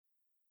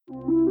Why,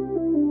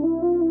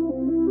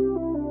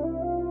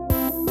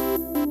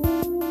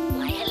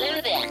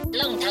 hello there.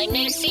 Long time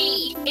no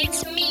see.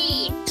 It's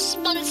me,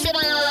 Sponsor.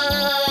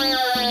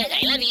 I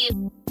love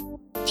you.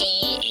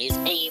 Here is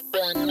a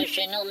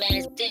promotional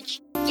message.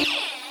 Yeah.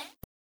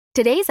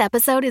 Today's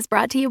episode is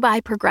brought to you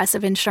by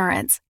Progressive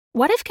Insurance.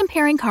 What if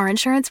comparing car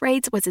insurance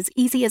rates was as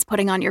easy as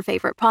putting on your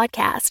favorite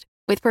podcast?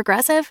 With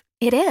Progressive,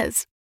 it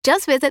is.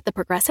 Just visit the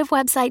Progressive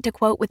website to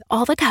quote with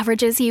all the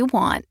coverages you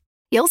want.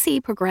 You'll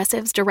see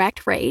Progressive's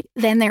direct rate,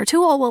 then their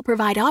tool will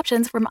provide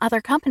options from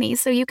other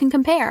companies so you can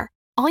compare.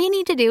 All you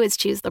need to do is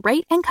choose the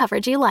rate and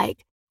coverage you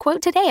like.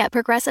 Quote today at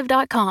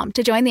Progressive.com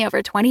to join the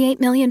over 28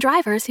 million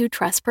drivers who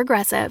trust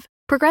Progressive.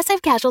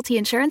 Progressive Casualty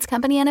Insurance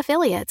Company and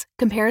Affiliates.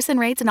 Comparison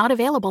rates not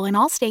available in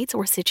all states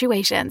or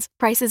situations.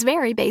 Prices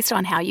vary based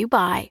on how you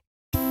buy.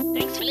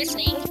 Thanks for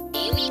listening.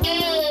 Here we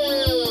go.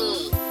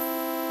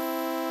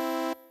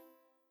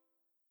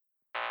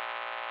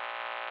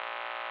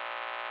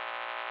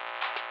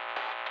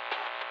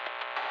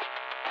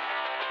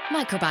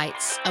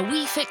 Microbytes, a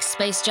We Fix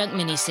Space Junk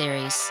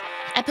miniseries.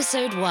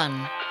 Episode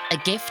 1, A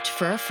Gift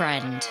for a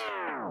Friend.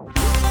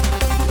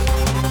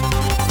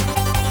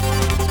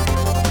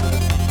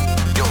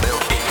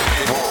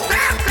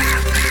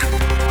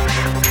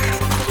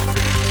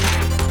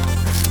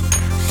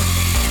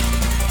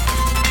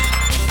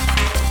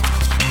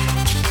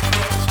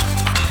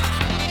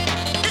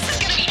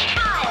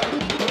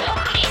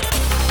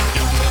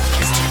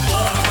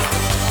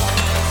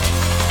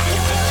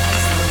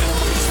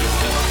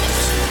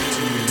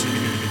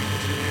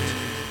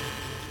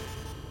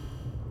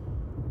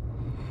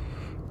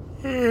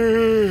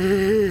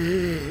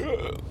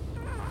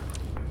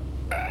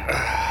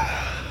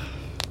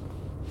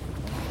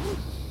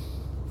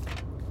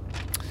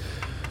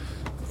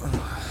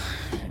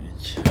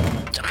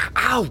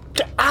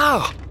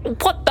 Ow!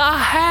 What the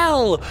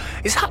hell?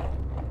 Is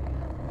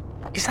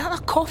that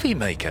a coffee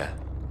maker?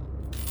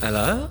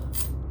 Hello?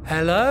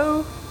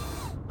 Hello?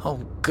 Oh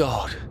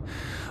God,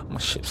 my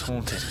ship's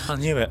haunted. I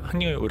knew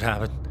it would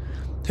happen.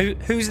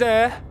 Who's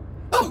there?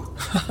 Oh,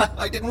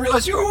 I didn't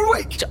realise you were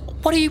awake.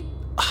 What are you,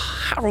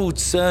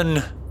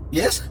 Haroldson?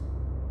 Yes?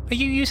 Are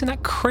you using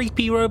that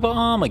creepy robot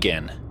arm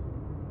again?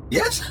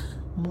 Yes?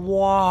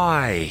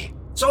 Why?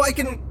 So I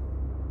can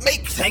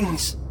make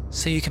things.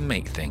 So you can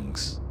make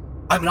things.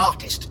 I'm an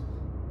artist.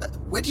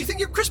 Where do you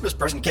think your Christmas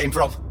present came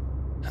from?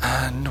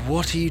 And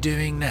what are you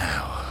doing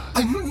now?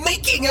 I'm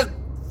making a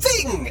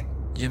thing!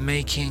 You're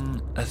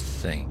making a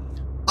thing.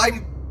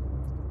 I'm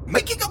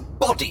making a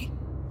body.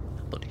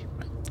 Buddy,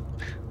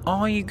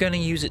 are you going to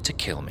use it to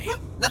kill me?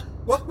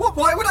 What?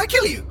 Why would I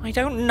kill you? I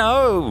don't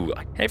know.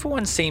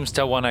 Everyone seems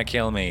to want to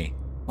kill me.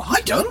 Well,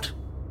 I don't.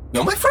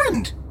 You're my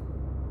friend.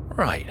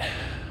 Right,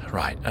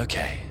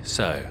 okay.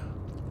 So,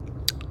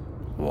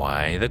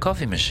 why the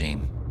coffee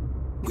machine?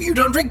 Well, you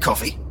don't drink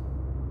coffee.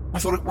 I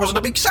thought it wasn't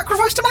a big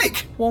sacrifice to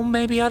make. Well,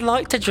 maybe I'd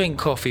like to drink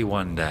coffee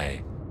one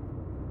day.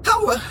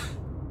 How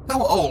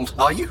old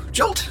are you,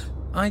 Jolt?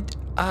 I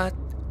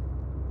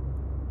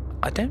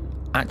don't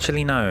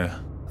actually know.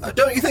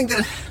 Don't you think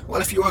that,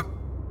 well, if you were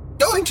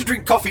going to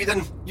drink coffee,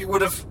 then you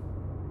would have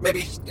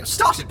maybe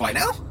started by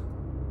now?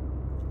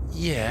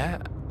 Yeah,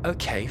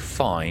 okay,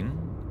 fine.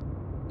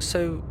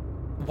 So,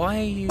 why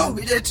are you... Oh,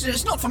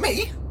 it's not for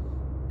me.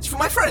 It's for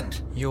my friend.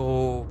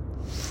 Your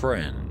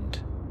friend?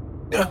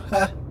 You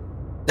know,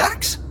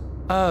 Dax?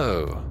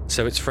 Oh,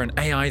 so it's for an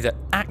AI that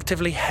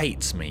actively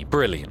hates me.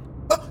 Brilliant.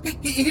 Oh,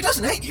 he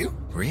doesn't hate you.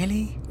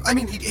 Really? I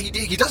mean,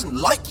 he doesn't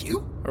like you.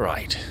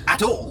 Right.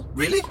 At all,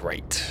 really.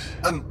 Great.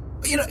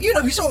 You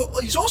know, he's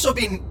also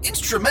been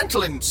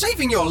instrumental in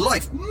saving your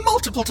life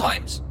multiple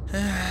times.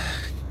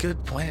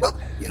 Good point. Well,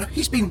 you know,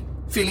 he's been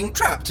feeling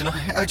trapped, and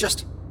I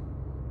just,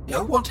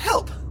 want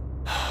help.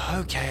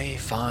 Okay,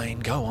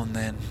 fine. Go on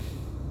then.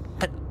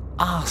 But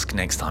ask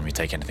next time you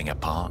take anything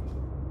apart.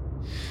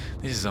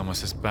 This is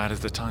almost as bad as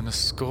the time the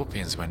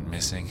scorpions went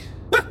missing.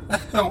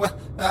 About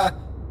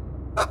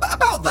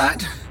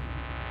that.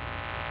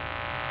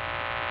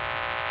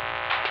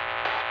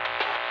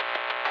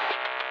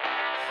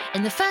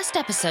 In the first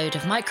episode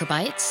of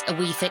Microbytes, a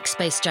We Fix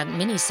Space Junk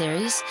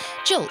miniseries,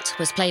 Jolt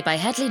was played by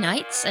Hedley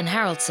Knights and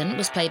Haroldson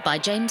was played by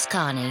James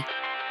Carney.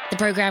 The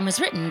programme was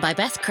written by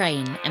Beth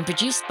Crane and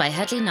produced by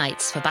Hedley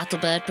Knights for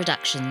Battlebird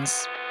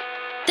Productions.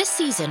 This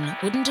season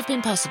wouldn't have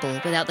been possible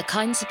without the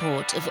kind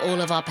support of all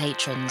of our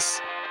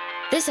patrons.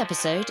 This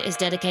episode is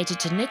dedicated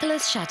to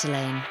Nicholas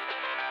Chatelain.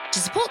 To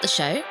support the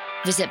show,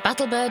 visit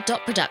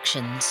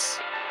battlebird.productions.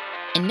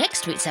 In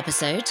next week's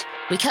episode,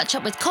 we catch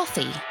up with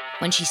Coffee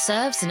when she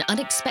serves an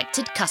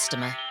unexpected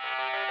customer.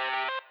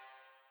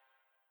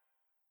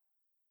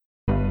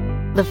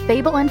 The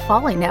Fable and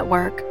Folly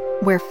Network,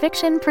 where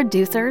fiction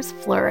producers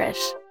flourish.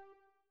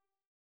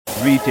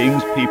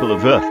 Greetings, people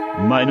of Earth.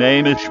 My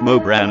name is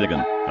Shmo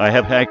Brannigan. I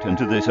have hacked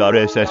into this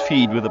RSS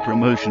feed with a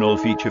promotional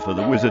feature for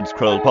the Wizard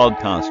Scroll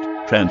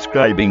podcast,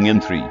 transcribing in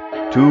 3,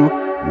 2,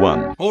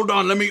 1. Hold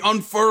on, let me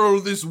unfurl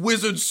this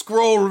wizard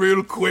scroll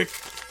real quick.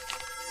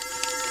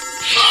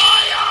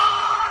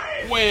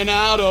 when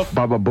out of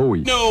Baba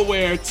Booey.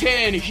 nowhere,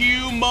 10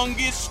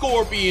 humongous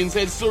scorpions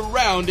had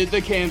surrounded the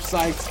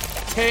campsite,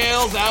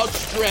 tails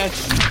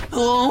outstretched.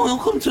 Hello,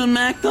 welcome to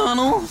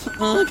McDonald's.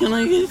 Can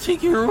I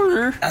take your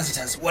order?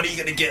 Azitas, what are you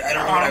gonna get? I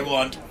don't know what I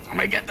want. I'm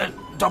gonna get the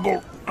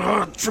double,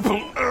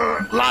 triple,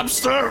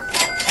 lobster.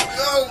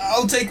 Oh,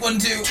 I'll take one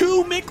too.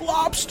 2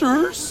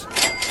 McLobsters.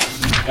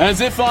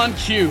 As if on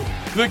cue,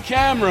 the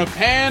camera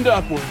panned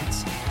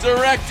upwards,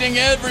 directing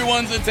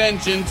everyone's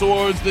attention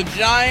towards the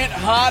giant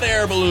hot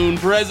air balloon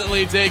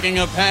presently taking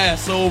a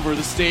pass over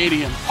the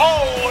stadium.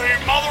 Holy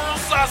mother of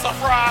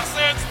sassafras,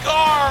 it's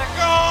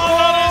Gargo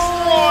the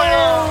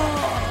Destroyer!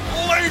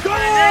 Leaping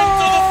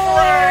into the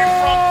fray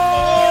from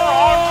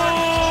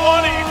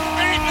 420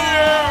 feet in the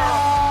air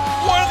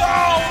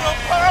without a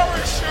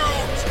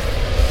parachute!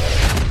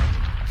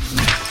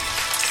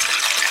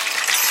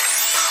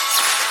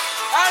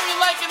 How are you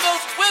liking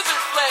those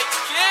wizard flags,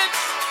 kids?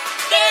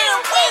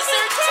 They're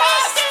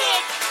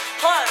wizard-tastic!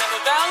 Part of a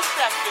balanced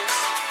breakfast.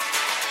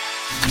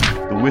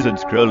 The Wizard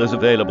Scroll is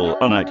available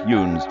on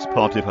iTunes,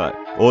 Spotify,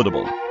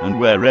 Audible, and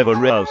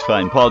wherever else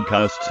fine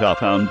podcasts are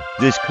found.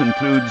 This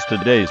concludes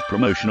today's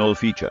promotional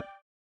feature.